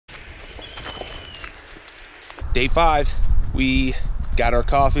Day 5. We got our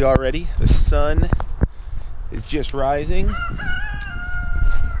coffee already. The sun is just rising.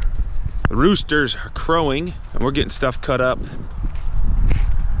 The roosters are crowing and we're getting stuff cut up.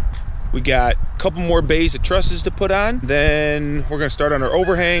 We got a couple more bays of trusses to put on. Then we're gonna start on our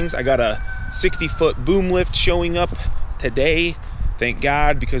overhangs. I got a 60-foot boom lift showing up today. Thank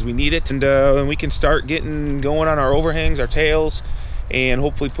God, because we need it. And we can start getting going on our overhangs, our tails, and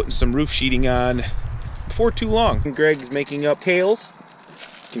hopefully putting some roof sheeting on before too long. Greg's making up tails.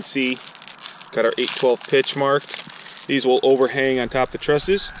 You can see, got our 8/12 pitch marked. These will overhang on top of the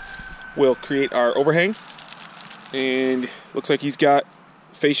trusses. We'll create our overhang. And looks like he's got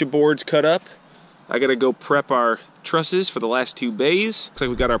fascia boards cut up. I gotta go prep our trusses for the last 2 bays. Looks like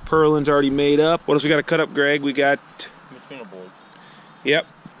we got our purlins already made up. What else we gotta cut up, Greg? We got board. Yep,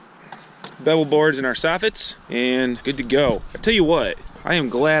 bevel boards in our soffits, and good to go. I tell you what, I am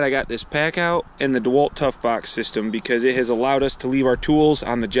glad I got this pack out and the DeWalt Tough Box system, because it has allowed us to leave our tools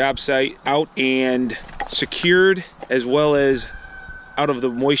on the job site out and secured, as well as out of the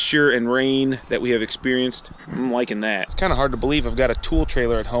moisture and rain that we have experienced. I'm liking that. It's kind of hard to believe I've got a tool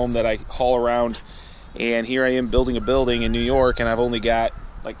trailer at home that I haul around, and here I am building a building in New York and I've only got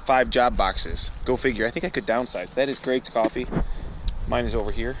like 5 job boxes. Go figure. I think I could downsize. That is Greg's coffee. Mine is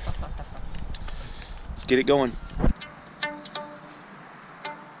over here. Let's get it going.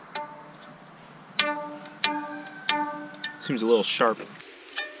 Seems a little sharp.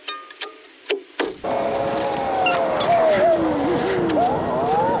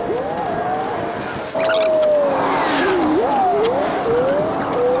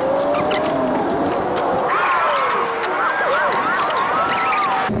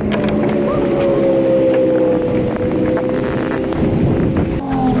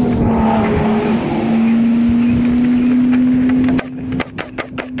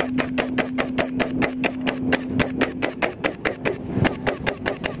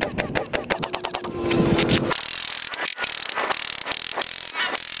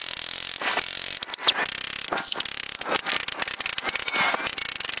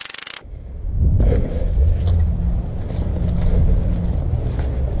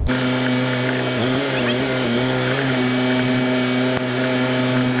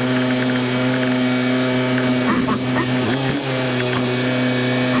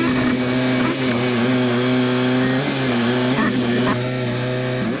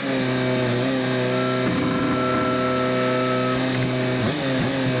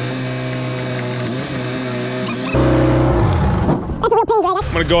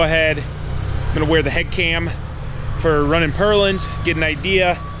 I'm gonna go ahead, I'm gonna wear the head cam for running purlins, get an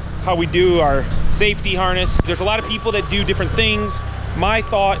idea how we do our safety harness. There's a lot of people that do different things. My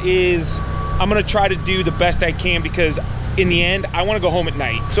thought is I'm gonna try to do the best I can, because in the end, I wanna go home at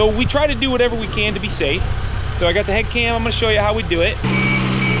night. So we try to do whatever we can to be safe. So I got the head cam, I'm gonna show you how we do it.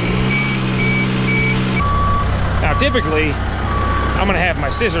 Now typically, I'm gonna have my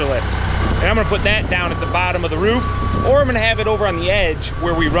scissor lift, and I'm gonna put that down at the bottom of the roof, or I'm gonna have it over on the edge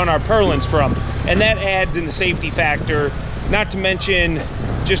where we run our purlins from. And that adds in the safety factor, not to mention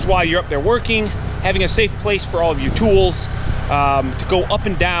just while you're up there working, having a safe place for all of your tools to go up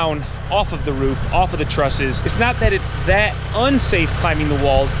and down off of the roof, off of the trusses. It's not that it's that unsafe climbing the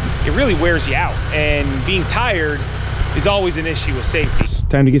walls, it really wears you out. And being tired is always an issue with safety. It's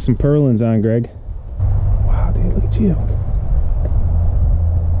time to get some purlins on, Greg. Wow, dude, look at you.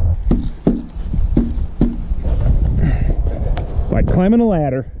 Like climbing a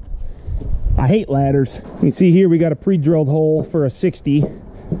ladder. I hate ladders. You can see here we got a pre-drilled hole for a 60,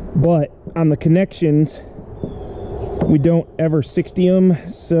 but on the connections we don't ever 60 them,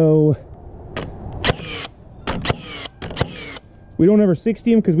 so we don't ever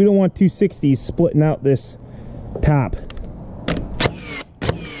 60 them because we don't want 260s splitting out this top.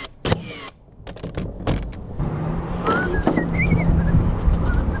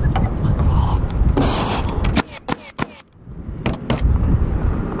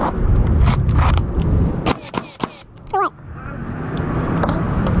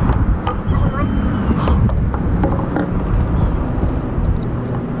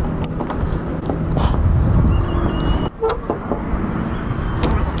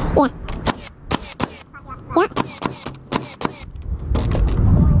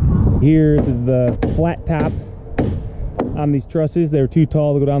 Here is the flat top on these trusses. They're too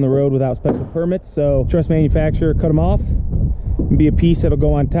tall to go down the road without special permits, so truss manufacturer cut them off and be a piece that'll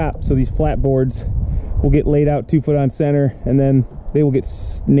go on top. So these flat boards will get laid out 2 foot on center, and then they will get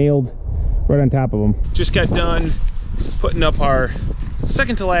nailed right on top of them. Just got done putting up our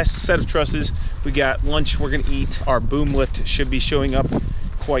second to last set of trusses. We got lunch we're gonna eat. Our boom lift should be showing up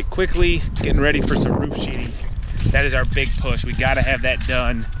quite quickly, getting ready for some roof sheeting. That is our big push. We gotta have that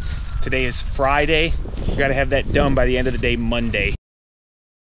done. Today is Friday. We gotta have that done by the end of the day, Monday.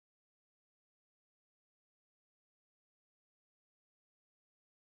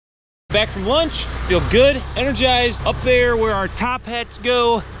 Back from lunch, feel good, energized. Up there where our top hats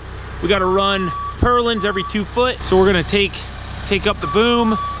go, we gotta run purlins every 2 foot. So we're gonna take up the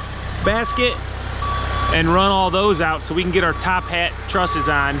boom basket and run all those out so we can get our top hat trusses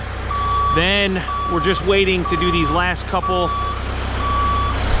on. Then we're just waiting to do these last couple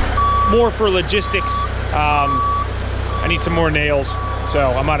more for logistics. I need some more nails,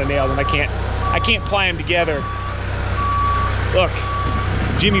 so I'm out of nails and I can't ply them together. Look,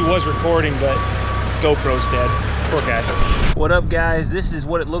 Jimmy was recording, but GoPro's dead. Poor guy. What up, guys? This is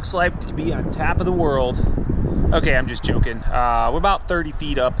what it looks like to be on top of the world. Okay, I'm just joking. We're about 30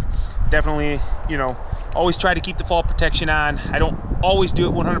 feet up. Definitely, you know, always try to keep the fall protection on. I don't always do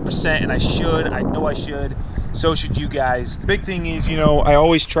it 100%, and I should. I know I should. So should you guys. Big thing is, you know, I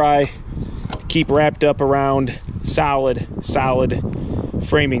always try to keep wrapped up around solid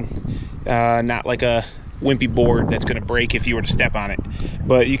framing. Not like a wimpy board that's going to break if you were to step on it.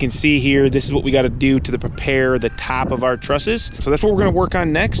 But you can see here, this is what we got to do to prepare the top of our trusses. So that's what we're going to work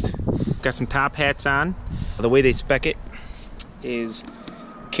on next. Got some top hats on. The way they spec it is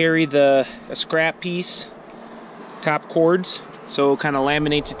carry a scrap piece, top cords, so it kind of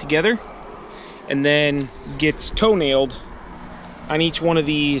laminates it together, and then gets toe-nailed on each one of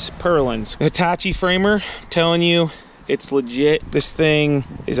these purlins. Hitachi framer, I'm telling you, it's legit. This thing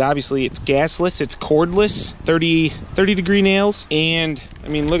is obviously, it's gasless, it's cordless, 30 degree nails. And I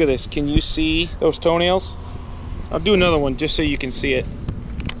mean, look at this. Can you see those toenails? I'll do another one just so you can see it.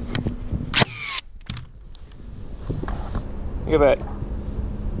 Look at that.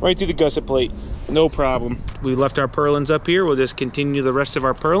 Right through the gusset plate, no problem. We left our purlins up here. We'll just continue the rest of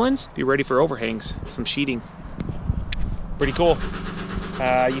our purlins. Be ready for overhangs, some sheeting. Pretty cool.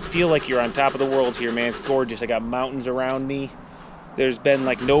 You feel like you're on top of the world here, man. It's gorgeous. I got mountains around me. There's been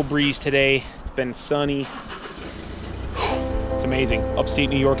like no breeze today. It's been sunny. It's amazing. Upstate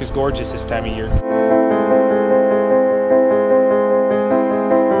New York is gorgeous this time of year.